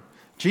wavering.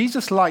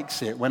 Jesus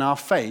likes it when our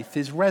faith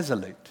is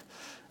resolute.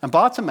 And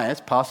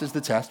Bartimaeus passes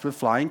the test with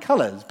flying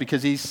colors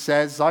because he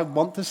says, I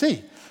want to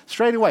see.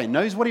 Straight away,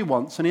 knows what he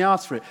wants and he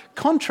asks for it.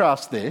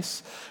 Contrast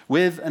this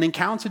with an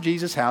encounter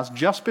Jesus has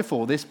just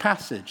before this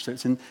passage. So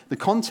it's in the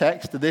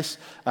context of this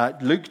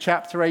Luke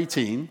chapter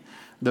 18,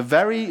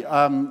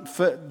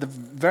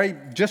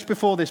 just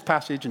before this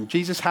passage, and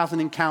Jesus has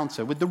an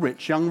encounter with the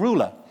rich young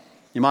ruler.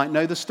 You might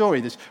know the story.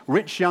 This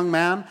rich young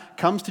man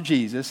comes to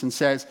Jesus and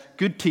says,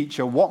 "Good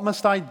teacher, what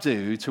must I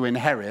do to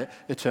inherit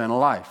eternal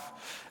life?"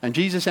 And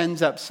Jesus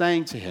ends up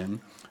saying to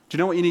him, "Do you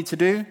know what you need to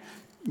do?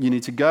 You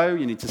need to go,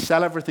 you need to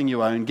sell everything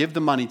you own, give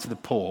the money to the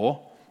poor,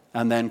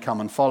 and then come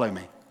and follow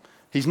me."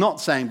 He's not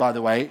saying, by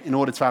the way, in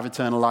order to have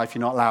eternal life, you're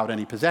not allowed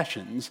any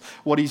possessions.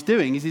 What he's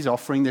doing is he's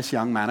offering this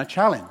young man a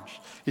challenge.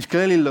 He's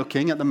clearly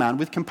looking at the man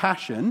with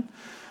compassion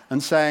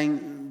and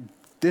saying,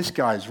 this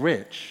guy's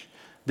rich.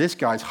 This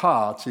guy's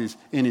heart is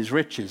in his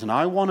riches. And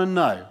I want to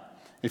know,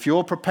 if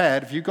you're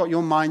prepared, if you've got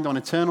your mind on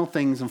eternal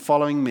things and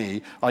following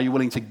me, are you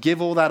willing to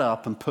give all that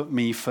up and put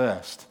me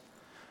first?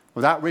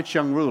 Well, that rich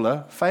young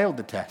ruler failed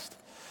the test.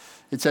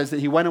 It says that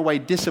he went away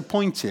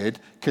disappointed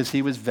because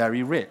he was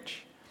very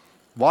rich.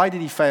 Why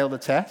did he fail the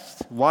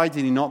test? Why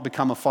did he not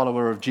become a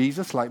follower of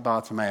Jesus like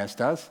Bartimaeus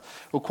does?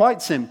 Well,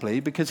 quite simply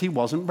because he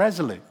wasn't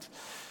resolute.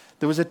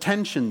 There was a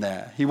tension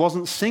there. He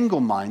wasn't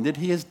single-minded,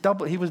 he was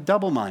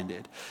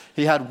double-minded.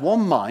 He had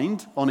one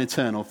mind on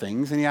eternal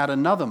things and he had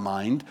another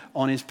mind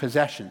on his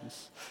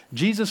possessions.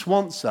 Jesus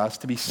wants us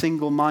to be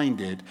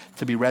single-minded,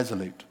 to be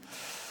resolute.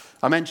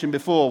 I mentioned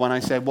before when I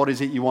said, what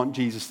is it you want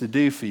Jesus to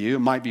do for you? It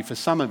might be for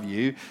some of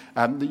you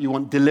that you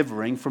want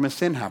delivering from a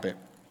sin habit.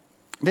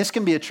 This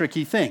can be a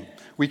tricky thing.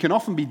 We can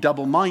often be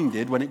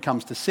double-minded when it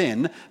comes to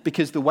sin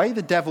because the way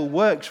the devil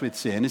works with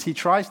sin is he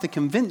tries to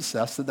convince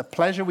us that the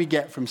pleasure we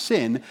get from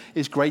sin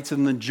is greater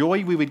than the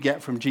joy we would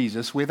get from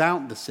Jesus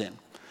without the sin.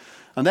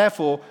 And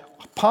therefore,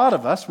 part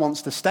of us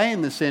wants to stay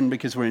in the sin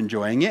because we're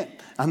enjoying it,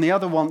 and the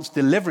other wants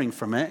delivering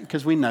from it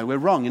because we know we're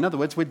wrong. In other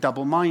words, we're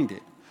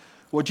double-minded.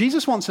 What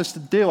Jesus wants us to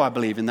do, I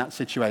believe, in that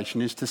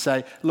situation is to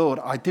say, Lord,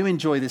 I do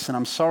enjoy this and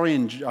I'm sorry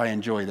I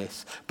enjoy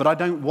this, but I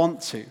don't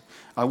want to.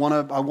 I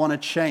want to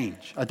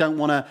change. I don't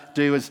want to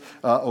do as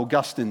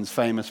Augustine's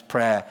famous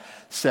prayer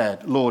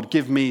said, Lord,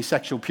 give me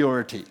sexual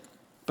purity,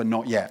 but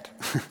not yet.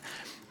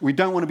 We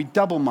don't want to be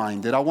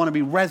double-minded. I want to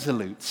be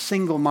resolute,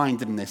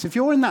 single-minded in this. If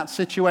you're in that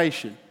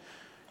situation,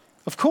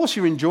 of course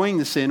you're enjoying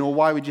the sin, or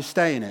why would you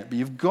stay in it? But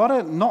you've got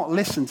to not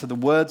listen to the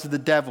words of the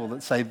devil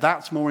that say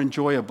that's more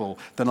enjoyable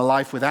than a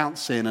life without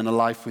sin and a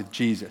life with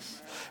Jesus.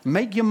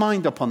 Make your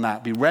mind up on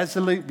that. Be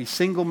resolute, be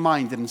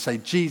single-minded, and say,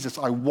 Jesus,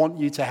 I want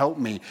you to help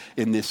me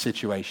in this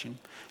situation.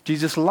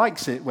 Jesus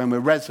likes it when we're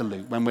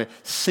resolute, when we're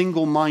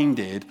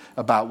single-minded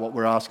about what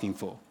we're asking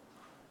for.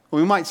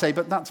 Well, we might say,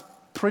 but that's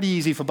pretty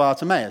easy for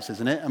Bartimaeus,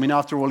 isn't it? I mean,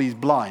 after all, he's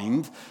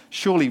blind.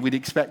 Surely we'd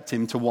expect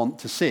him to want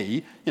to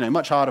see.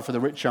 Much harder for the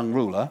rich young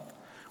ruler.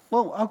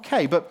 Well,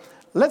 okay, but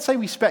let's say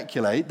we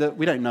speculate that,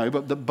 we don't know,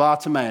 but that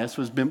Bartimaeus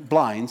was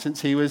blind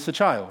since he was a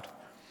child.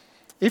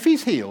 If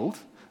he's healed,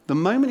 the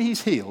moment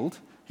he's healed,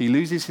 he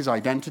loses his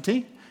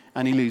identity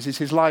and he loses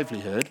his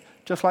livelihood,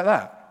 just like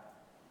that.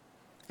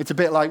 It's a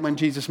bit like when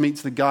Jesus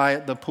meets the guy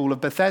at the pool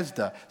of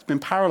Bethesda. He's been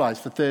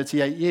paralyzed for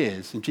 38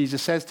 years, and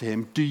Jesus says to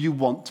him, do you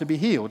want to be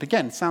healed?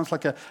 Again, it sounds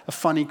like a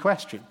funny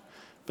question.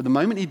 But the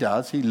moment he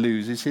does, he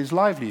loses his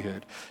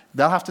livelihood.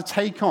 They'll have to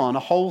take on a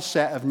whole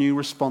set of new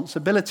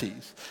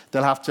responsibilities.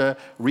 They'll have to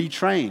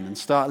retrain and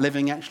start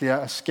living actually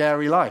a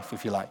scary life,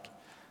 if you like.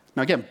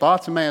 Now again,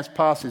 Bartimaeus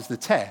passes the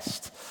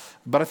test,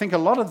 but I think a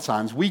lot of the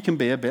times we can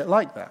be a bit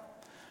like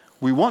that.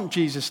 We want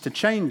Jesus to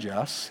change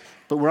us,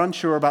 but we're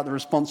unsure about the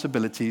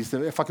responsibilities.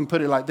 If I can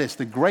put it like this,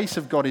 the grace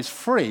of God is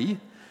free,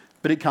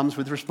 but it comes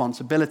with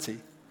responsibility.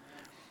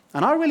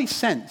 And I really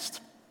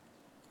sensed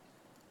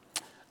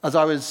as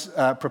I was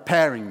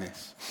preparing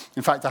this.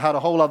 In fact, I had a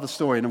whole other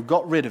story, and I've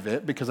got rid of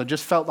it because I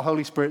just felt the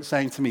Holy Spirit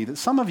saying to me that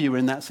some of you are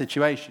in that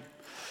situation.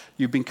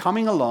 You've been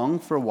coming along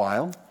for a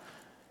while,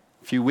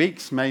 a few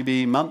weeks,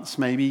 maybe months,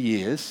 maybe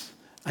years,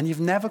 and you've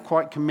never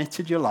quite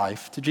committed your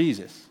life to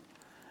Jesus.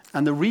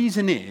 And the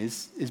reason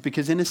is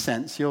because in a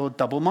sense you're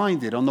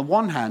double-minded. On the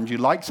one hand, you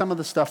like some of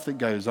the stuff that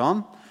goes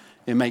on.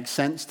 It makes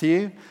sense to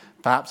you.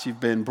 Perhaps you've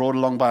been brought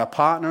along by a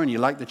partner and you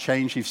like the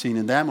change you've seen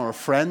in them, or a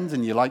friend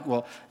and you like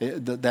what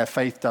their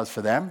faith does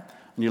for them.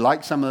 And you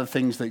like some of the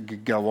things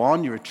that go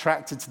on. You're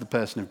attracted to the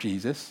person of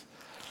Jesus.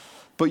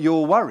 But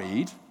you're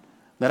worried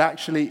that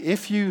actually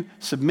if you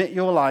submit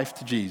your life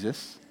to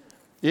Jesus,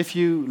 if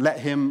you let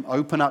him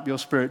open up your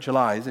spiritual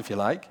eyes, if you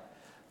like,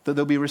 that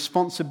there'll be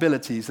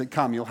responsibilities that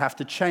come. You'll have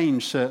to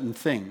change certain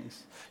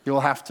things.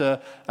 You'll have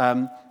to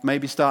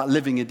maybe start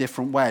living a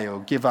different way or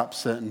give up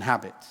certain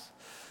habits.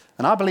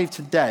 And I believe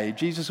today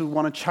Jesus would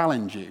want to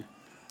challenge you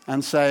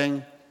and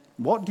saying,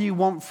 what do you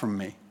want from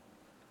me?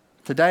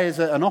 Today is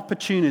an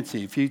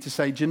opportunity for you to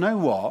say, do you know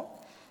what?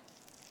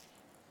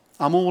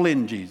 I'm all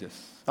in,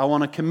 Jesus. I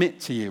want to commit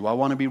to you. I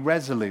want to be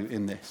resolute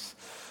in this.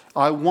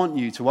 I want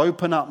you to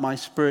open up my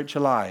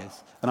spiritual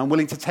eyes, and I'm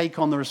willing to take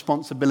on the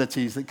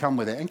responsibilities that come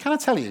with it. And can I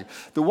tell you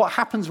that what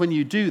happens when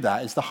you do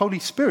that is the Holy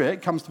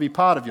Spirit comes to be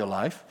part of your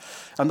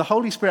life, and the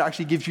Holy Spirit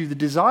actually gives you the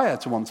desire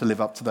to want to live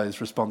up to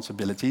those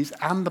responsibilities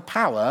and the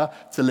power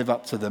to live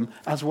up to them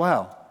as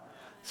well.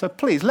 So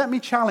please, let me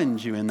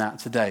challenge you in that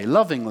today,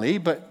 lovingly,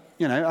 but,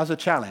 as a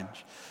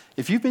challenge.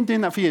 If you've been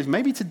doing that for years,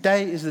 maybe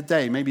today is the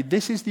day. Maybe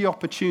this is the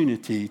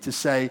opportunity to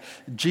say,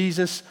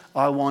 Jesus,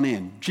 I want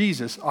in.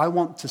 Jesus, I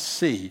want to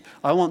see.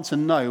 I want to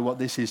know what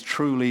this is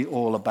truly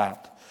all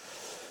about.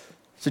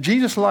 So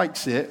Jesus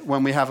likes it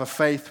when we have a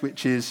faith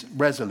which is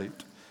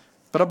resolute.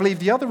 But I believe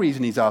the other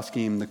reason he's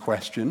asking him the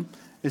question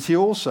is he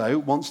also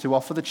wants to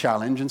offer the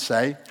challenge and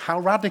say, how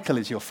radical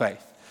is your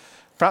faith?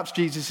 Perhaps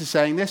Jesus is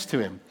saying this to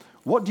him.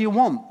 What do you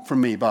want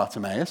from me,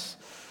 Bartimaeus?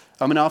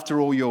 After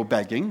all your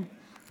begging,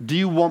 do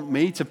you want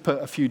me to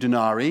put a few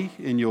denarii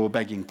in your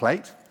begging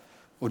plate?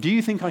 Or do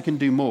you think I can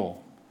do more?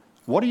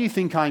 What do you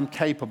think I'm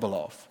capable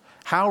of?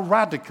 How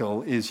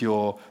radical is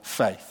your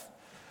faith?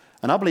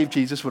 And I believe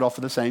Jesus would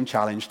offer the same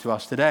challenge to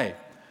us today.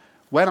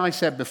 When I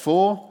said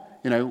before,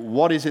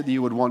 what is it that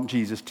you would want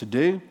Jesus to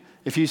do?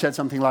 If you said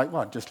something like,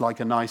 well, just like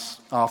a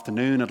nice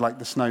afternoon, I'd like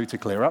the snow to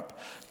clear up.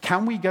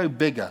 Can we go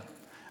bigger?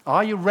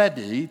 Are you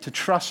ready to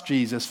trust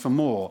Jesus for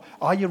more?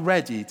 Are you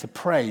ready to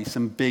pray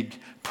some big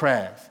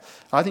prayers?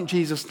 I think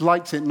Jesus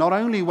likes it not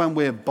only when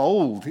we're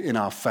bold in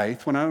our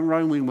faith, when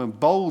we're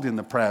bold in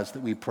the prayers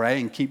that we pray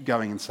and keep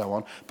going and so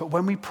on, but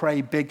when we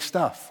pray big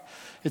stuff.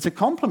 It's a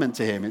compliment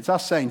to him. It's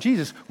us saying,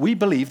 Jesus, we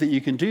believe that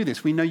you can do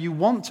this. We know you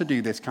want to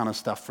do this kind of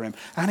stuff for him.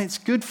 And it's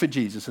good for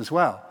Jesus as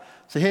well.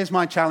 So here's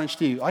my challenge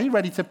to you. Are you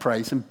ready to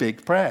pray some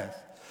big prayers?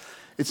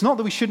 It's not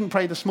that we shouldn't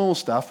pray the small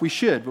stuff. We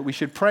should, but we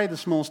should pray the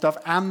small stuff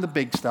and the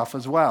big stuff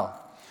as well.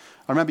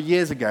 I remember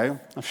years ago,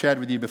 I've shared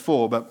with you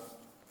before, but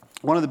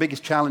one of the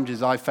biggest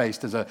challenges I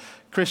faced as a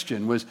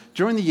Christian was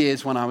during the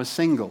years when I was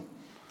single.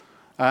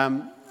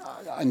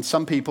 And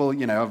some people,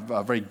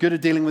 are very good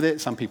at dealing with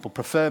it. Some people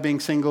prefer being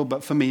single,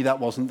 but for me, that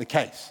wasn't the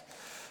case.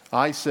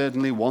 I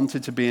certainly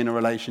wanted to be in a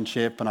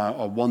relationship, and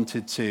I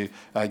wanted to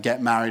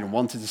get married and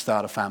wanted to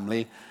start a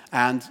family.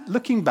 And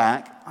looking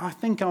back, I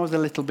think I was a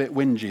little bit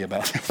whingy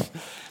about it.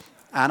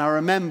 And I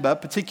remember,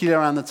 particularly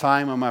around the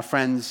time when my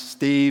friends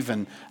Steve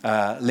and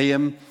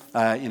Liam,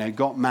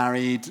 got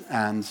married,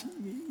 and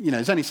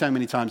there's only so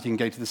many times you can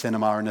go to the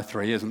cinema in a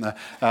 3, isn't there?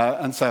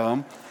 And so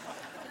on.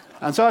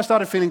 And so I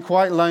started feeling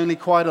quite lonely,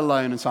 quite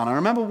alone, and so on. I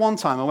remember one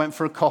time I went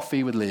for a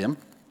coffee with Liam,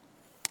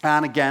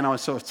 and again I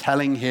was sort of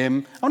telling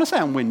him, I want to say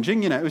I'm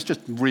whinging, it was just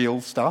real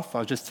stuff. I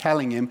was just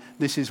telling him,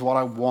 this is what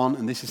I want,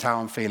 and this is how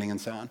I'm feeling, and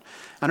so on.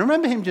 And I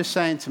remember him just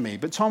saying to me,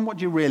 but Tom, what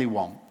do you really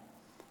want?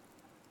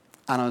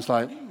 And I was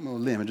like, well,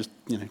 Liam,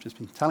 I've just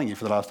been telling you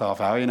for the last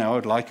half hour, I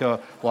would like a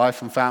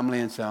wife and family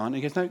and so on. And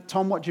he goes, no,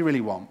 Tom, what do you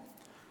really want?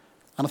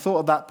 And I thought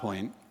at that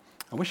point,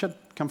 I wish I'd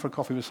come for a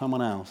coffee with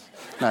someone else.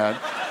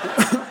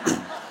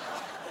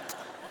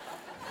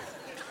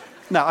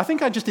 No, I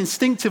think I just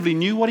instinctively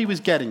knew what he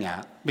was getting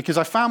at, because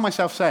I found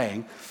myself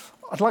saying,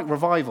 I'd like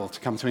revival to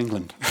come to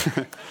England.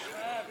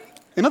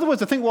 In other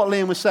words, I think what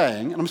Liam was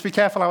saying, and I must be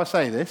careful how I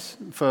say this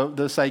for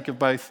the sake of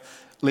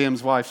both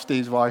Liam's wife,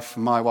 Steve's wife,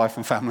 my wife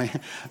and family.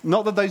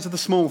 Not that those are the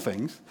small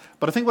things,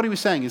 but I think what he was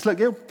saying is, look,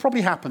 it'll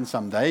probably happen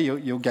someday.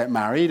 You'll get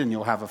married and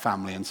you'll have a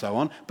family and so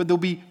on, but there'll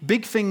be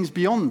big things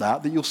beyond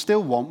that you'll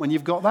still want when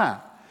you've got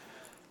that.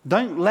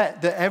 Don't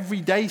let the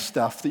everyday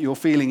stuff that you're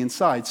feeling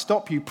inside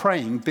stop you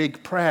praying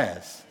big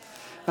prayers.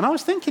 And I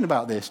was thinking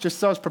about this just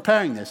as I was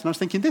preparing this, and I was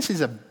thinking, this is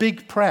a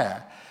big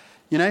prayer.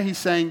 He's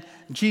saying,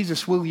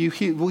 Jesus, will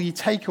you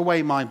take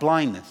away my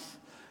blindness?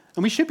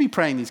 And we should be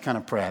praying these kind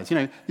of prayers.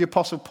 The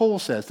Apostle Paul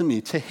says, doesn't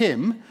he, to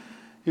him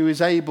who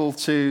is able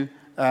to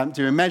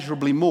do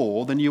immeasurably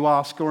more than you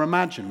ask or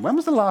imagine. When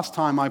was the last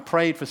time I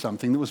prayed for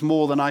something that was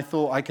more than I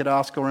thought I could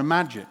ask or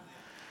imagine?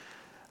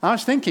 I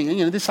was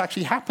thinking, this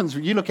actually happens.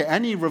 You look at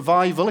any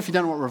revival, if you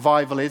don't know what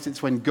revival is,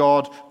 it's when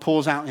God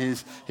pours out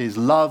his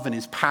love and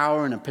his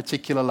power in a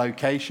particular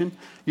location.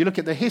 You look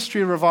at the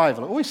history of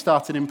revival, it always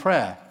started in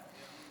prayer.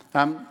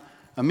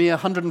 A mere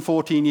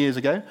 114 years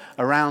ago,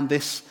 around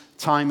this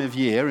time of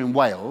year in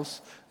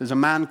Wales, there's a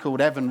man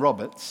called Evan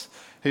Roberts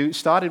who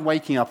started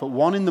waking up at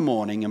 1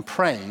 a.m. and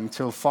praying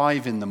till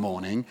 5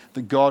 a.m.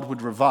 that God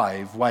would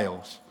revive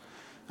Wales.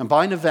 And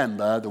by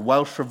November, the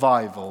Welsh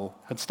revival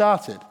had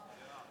started.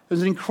 It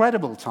was an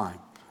incredible time.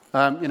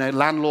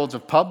 Landlords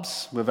of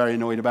pubs were very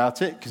annoyed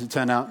about it because it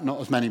turned out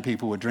not as many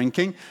people were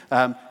drinking.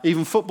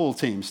 Even football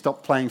teams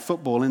stopped playing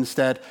football.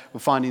 Instead, were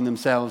finding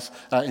themselves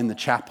in the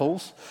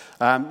chapels.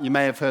 You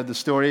may have heard the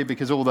story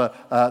because all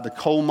the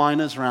coal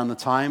miners around the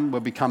time were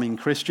becoming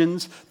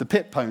Christians. The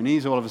pit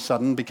ponies all of a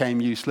sudden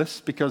became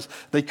useless because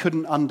they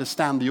couldn't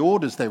understand the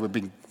orders they were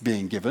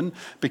being given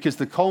because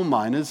the coal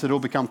miners had all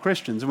become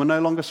Christians and were no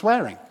longer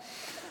swearing.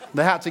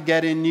 They had to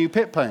get in new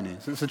pit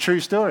ponies. It's a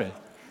true story.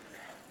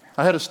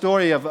 I heard a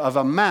story of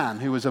a man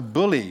who was a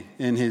bully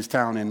in his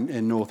town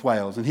in North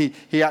Wales. And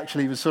he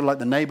actually was sort of like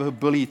the neighborhood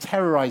bully. He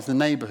terrorized the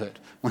neighborhood.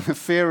 When the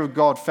fear of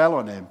God fell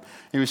on him,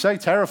 he was so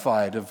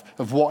terrified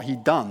of what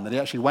he'd done that he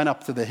actually went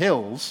up to the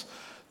hills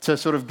to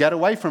sort of get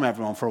away from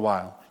everyone for a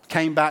while.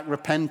 Came back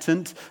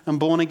repentant and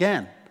born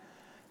again.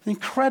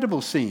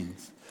 Incredible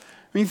scenes.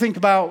 When you think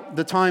about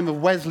the time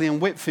of Wesley and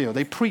Whitefield,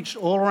 they preached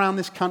all around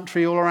this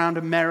country, all around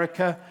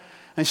America,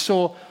 and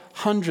saw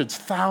hundreds,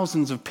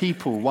 thousands of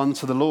people won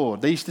to the Lord.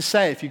 They used to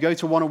say, if you go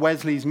to one of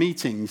Wesley's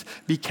meetings,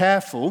 be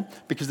careful,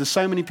 because there's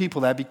so many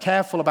people there, be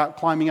careful about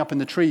climbing up in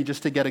the tree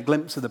just to get a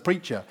glimpse of the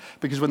preacher,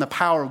 because when the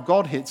power of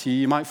God hits you,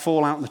 you might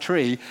fall out of the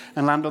tree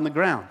and land on the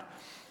ground.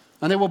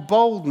 And they were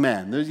bold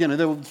men.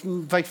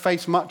 They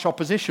faced much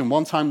opposition.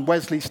 One time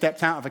Wesley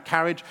stepped out of a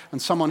carriage and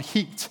someone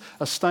hoiked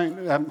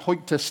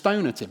a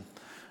stone at him.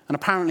 And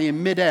apparently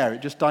in midair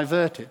it just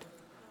diverted.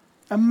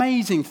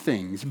 Amazing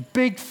things,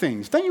 big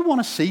things. Don't you want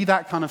to see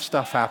that kind of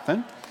stuff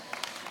happen?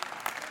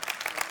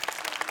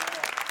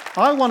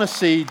 I want to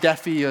see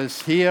deaf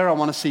ears hear. I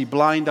want to see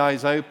blind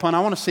eyes open. I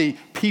want to see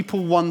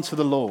people won to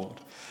the Lord.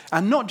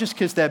 And not just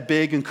because they're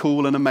big and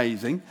cool and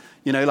amazing,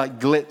 like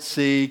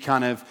glitzy,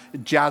 kind of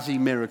jazzy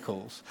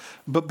miracles,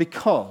 but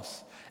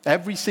because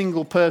every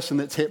single person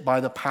that's hit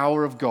by the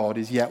power of God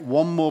is yet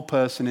one more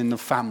person in the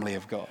family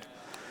of God.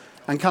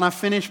 And can I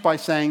finish by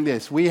saying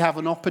this? We have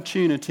an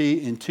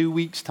opportunity in 2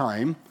 weeks'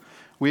 time.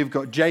 We've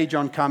got J.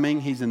 John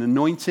coming. He's an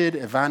anointed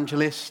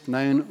evangelist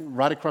known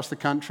right across the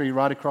country,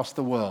 right across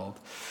the world.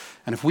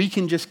 And if we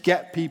can just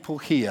get people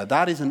here,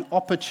 that is an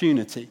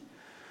opportunity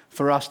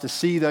for us to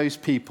see those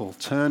people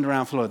turned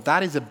around for the Lord.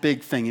 That is a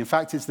big thing. In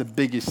fact, it's the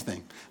biggest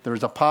thing. There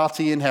is a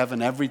party in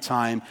heaven every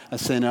time a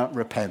sinner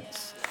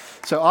repents.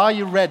 So are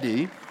you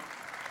ready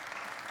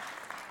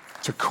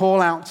to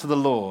call out to the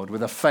Lord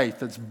with a faith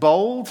that's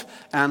bold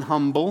and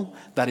humble,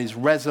 that is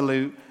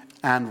resolute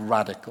and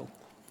radical?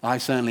 I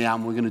certainly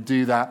am. We're going to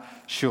do that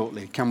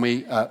shortly. Can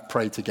we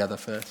pray together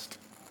first?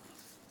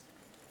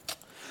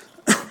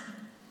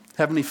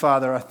 Heavenly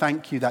Father, I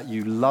thank you that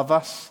you love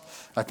us.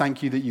 I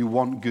thank you that you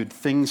want good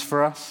things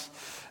for us.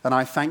 And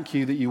I thank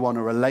you that you want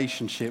a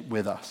relationship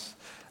with us.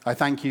 I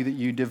thank you that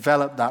you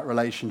develop that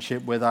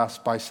relationship with us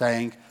by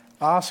saying,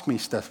 ask me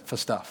for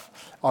stuff.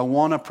 I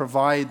want to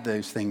provide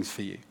those things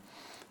for you.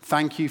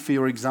 Thank you for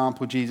your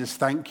example, Jesus.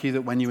 Thank you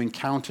that when you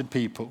encountered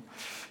people,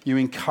 you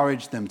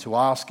encouraged them to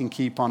ask and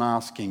keep on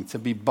asking, to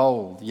be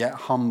bold yet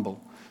humble,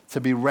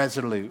 to be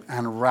resolute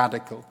and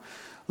radical.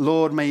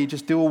 Lord, may you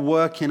just do a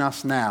work in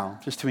us now,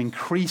 just to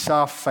increase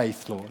our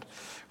faith, Lord.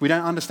 We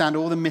don't understand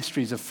all the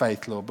mysteries of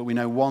faith, Lord, but we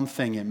know one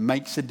thing, it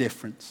makes a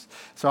difference.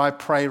 So I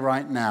pray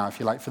right now, if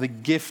you like, for the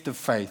gift of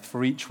faith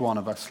for each one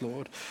of us,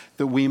 Lord,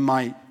 that we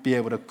might be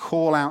able to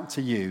call out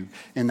to you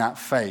in that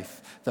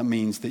faith that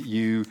means that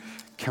you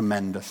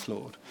commend us,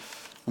 Lord.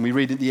 And we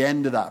read at the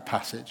end of that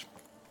passage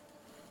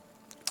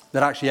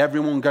that actually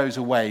everyone goes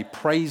away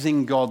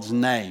praising God's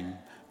name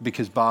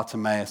because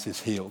Bartimaeus is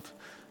healed.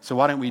 So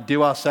why don't we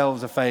do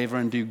ourselves a favor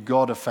and do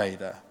God a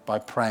favor by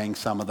praying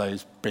some of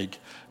those big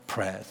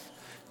prayers?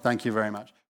 Thank you very much.